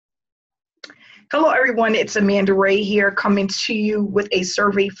Hello, everyone. It's Amanda Ray here coming to you with a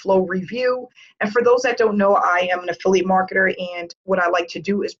SurveyFlow review. And for those that don't know, I am an affiliate marketer, and what I like to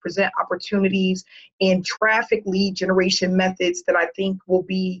do is present opportunities and traffic lead generation methods that I think will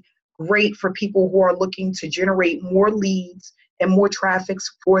be great for people who are looking to generate more leads and more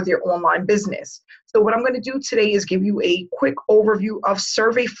traffics for their online business. So what I'm going to do today is give you a quick overview of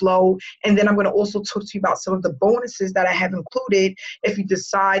SurveyFlow, and then I'm going to also talk to you about some of the bonuses that I have included if you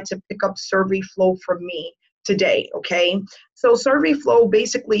decide to pick up SurveyFlow from me today, okay? So SurveyFlow,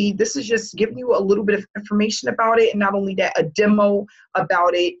 basically, this is just giving you a little bit of information about it, and not only that, a demo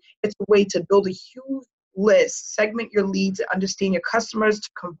about it. It's a way to build a huge list, segment your leads, and understand your customers to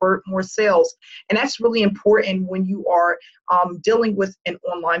convert more sales. And that's really important when you are dealing with an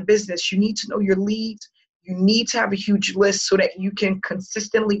online business. You need to know your leads. You need to have a huge list so that you can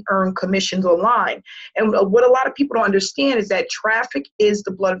consistently earn commissions online. And what a lot of people don't understand is that traffic is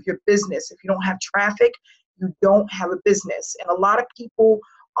the blood of your business. If you don't have traffic, you don't have a business. And a lot of people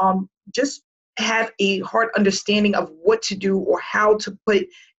just have a hard understanding of what to do or how to put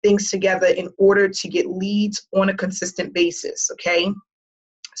things together in order to get leads on a consistent basis, okay?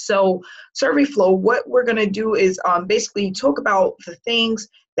 So SurveyFlow, what we're going to do is basically talk about the things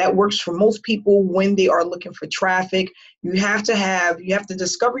that works for most people when they are looking for traffic. You have to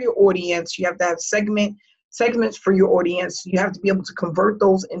discover your audience. You have to have segments for your audience. You have to be able to convert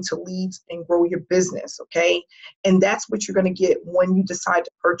those into leads and grow your business, okay? And that's what you're going to get when you decide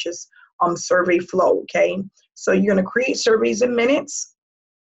to purchase SurveyFlow, okay? So you're going to create surveys in minutes.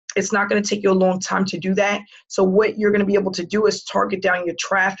 It's not going to take you a long time to do that. So what you're going to be able to do is target down your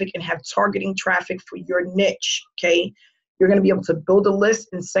traffic and have targeting traffic for your niche, okay? You're going to be able to build a list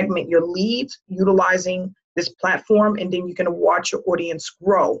and segment your leads utilizing this platform, and then you're going to watch your audience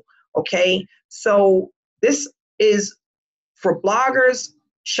grow, okay? So this is for bloggers,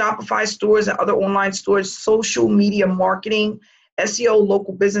 Shopify stores, and other online stores, social media marketing, SEO,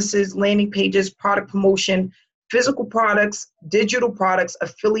 local businesses, landing pages, product promotion, physical products, digital products,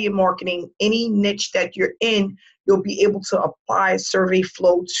 affiliate marketing, any niche that you're in, you'll be able to apply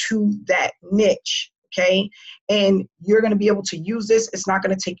SurveyFlow to that niche, okay? And you're going to be able to use this. It's not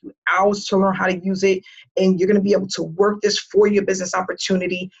going to take you hours to learn how to use it, and you're going to be able to work this for your business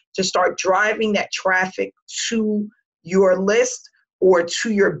opportunity to start driving that traffic to your list or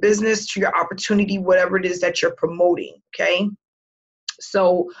to your business, to your opportunity, whatever it is that you're promoting, okay?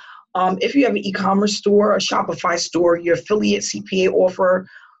 So if you have an e-commerce store, a Shopify store, your affiliate CPA offer,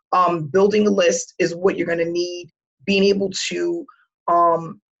 building a list is what you're going to need. Being able to,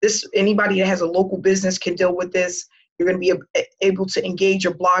 anybody that has a local business can deal with this. You're going to be able to engage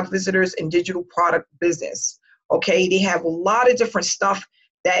your blog visitors and digital product business. Okay, they have a lot of different stuff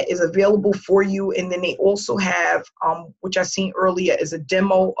that is available for you. And then they also have, which I seen earlier, is a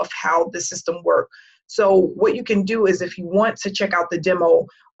demo of how the system works. So what you can do is, if you want to check out the demo,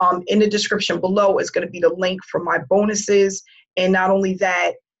 in the description below is going to be the link for my bonuses. And not only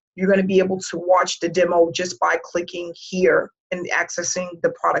that, you're going to be able to watch the demo just by clicking here and accessing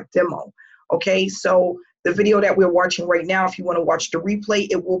the product demo. Okay, so the video that we're watching right now, if you want to watch the replay,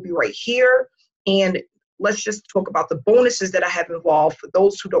 it will be right here. And let's just talk about the bonuses that I have involved. For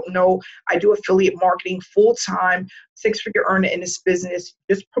those who don't know, I do affiliate marketing full-time, six-figure earner in this business,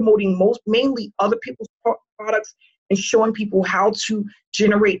 just promoting mainly other people's products and showing people how to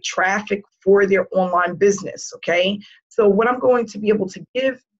generate traffic for their online business, okay? So what I'm going to be able to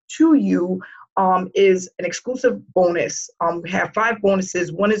give to you is an exclusive bonus. We have 5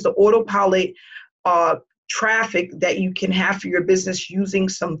 bonuses. One is the autopilot traffic that you can have for your business using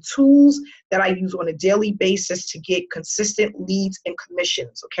some tools that I use on a daily basis to get consistent leads and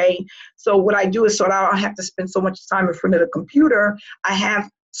commissions, okay? So what I do is, so that I don't have to spend so much time in front of the computer, I have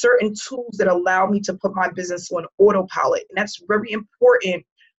certain tools that allow me to put my business on autopilot. And that's very important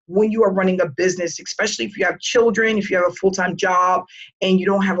when you are running a business, especially if you have children, if you have a full-time job and you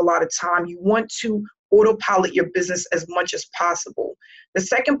don't have a lot of time. You want to autopilot your business as much as possible. The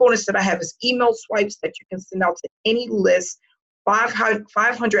second bonus that I have is email swipes that you can send out to any list,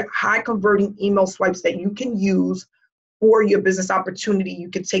 500 high converting email swipes that you can use for your business opportunity. You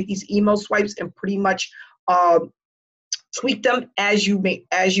can take these email swipes and pretty much tweak them as you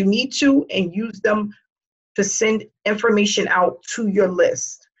need to, and use them to send information out to your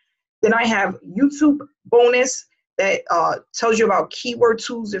list. Then I have YouTube bonus that tells you about keyword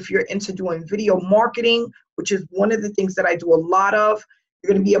tools if you're into doing video marketing, which is one of the things that I do a lot of.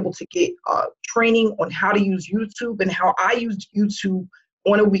 You're going to be able to get training on how to use YouTube and how I use YouTube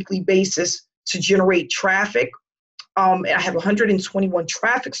on a weekly basis to generate traffic. And I have 121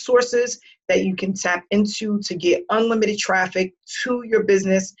 traffic sources that you can tap into to get unlimited traffic to your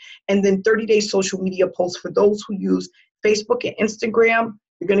business. And then 30-day social media posts for those who use Facebook and Instagram.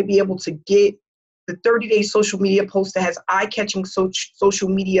 You're going to be able to get the 30-day social media post that has eye-catching social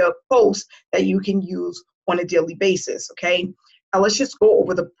media posts that you can use on a daily basis, okay? Now let's just go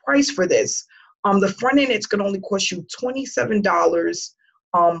over the price for this. The front end, it's going to only cost you $27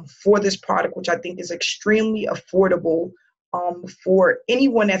 for this product, which I think is extremely affordable for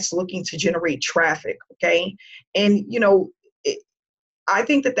anyone that's looking to generate traffic, okay? And, you know, I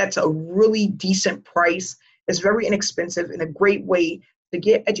think that that's a really decent price. It's very inexpensive and a great way to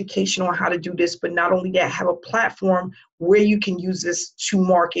get education on how to do this, but not only that, have a platform where you can use this to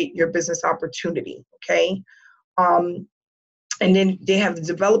market your business opportunity, okay? And then they have the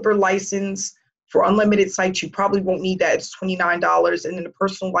developer license for unlimited sites. You probably won't need that. It's $29. And then the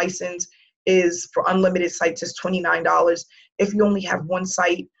personal license is for unlimited sites is $29. If you only have one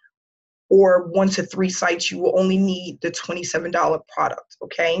site or 1 to 3 sites, you will only need the $27 product,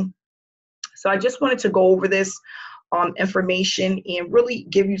 okay? So I just wanted to go over this information and really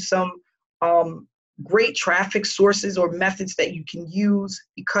give you some great traffic sources or methods that you can use,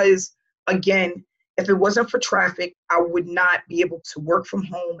 because again, if it wasn't for traffic, I would not be able to work from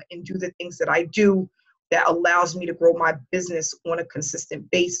home and do the things that I do that allows me to grow my business on a consistent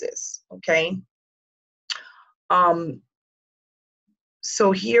basis, okay?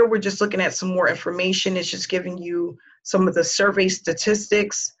 So here we're just looking at some more information. It's just giving you some of the survey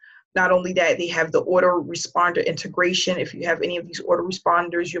statistics. Not only that, they have the autoresponder integration. If you have any of these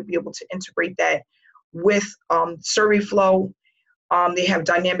autoresponders, you'll be able to integrate that with SurveyFlow. They have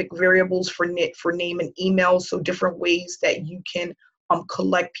dynamic variables for name and email, so different ways that you can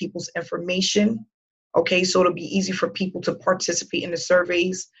collect people's information. Okay, so it'll be easy for people to participate in the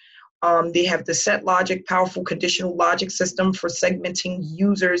surveys. They have the set logic, powerful conditional logic system for segmenting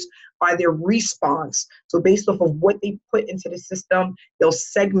users by their response. So based off of what they put into the system, they'll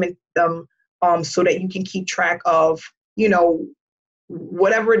segment them so that you can keep track of, you know,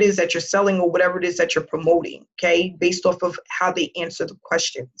 whatever it is that you're selling or whatever it is that you're promoting, okay, based off of how they answer the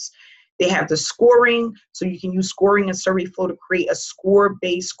questions. They have the scoring, so you can use scoring in SurveyFlow to create a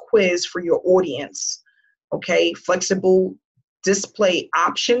score-based quiz for your audience, okay, flexible display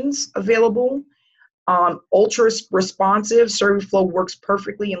options available, ultra responsive. SurveyFlow works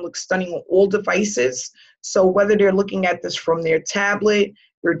perfectly and looks stunning on all devices. So whether they're looking at this from their tablet,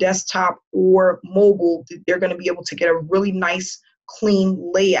 their desktop, or mobile, they're going to be able to get a really nice, clean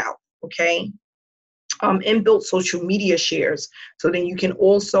layout, okay? Inbuilt social media shares. So then you can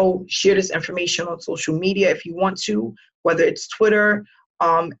also share this information on social media if you want to, whether it's Twitter,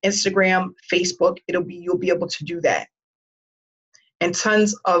 Instagram, Facebook, you'll be able to do that. And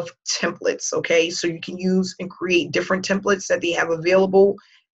tons of templates, okay? So you can use and create different templates that they have available,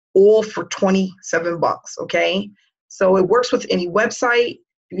 all for $27, okay? So it works with any website.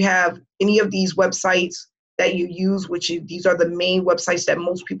 If you have any of these websites that you use, these are the main websites that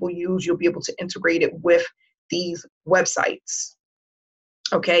most people use, you'll be able to integrate it with these websites,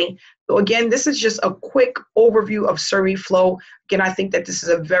 okay? So again, this is just a quick overview of SurveyFlow. Again, I think that this is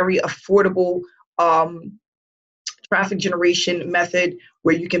a very affordable traffic generation method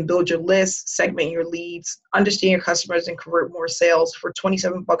where you can build your list, segment your leads, understand your customers, and convert more sales for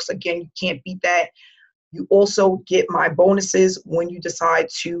 $27. Again, you can't beat that. You also get my bonuses when you decide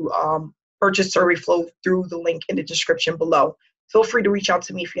to purchase SurveyFlow through the link in the description below. Feel free to reach out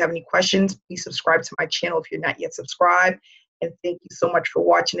to me if you have any questions. Please subscribe to my channel if you're not yet subscribed. And thank you so much for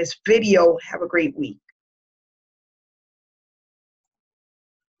watching this video. Have a great week.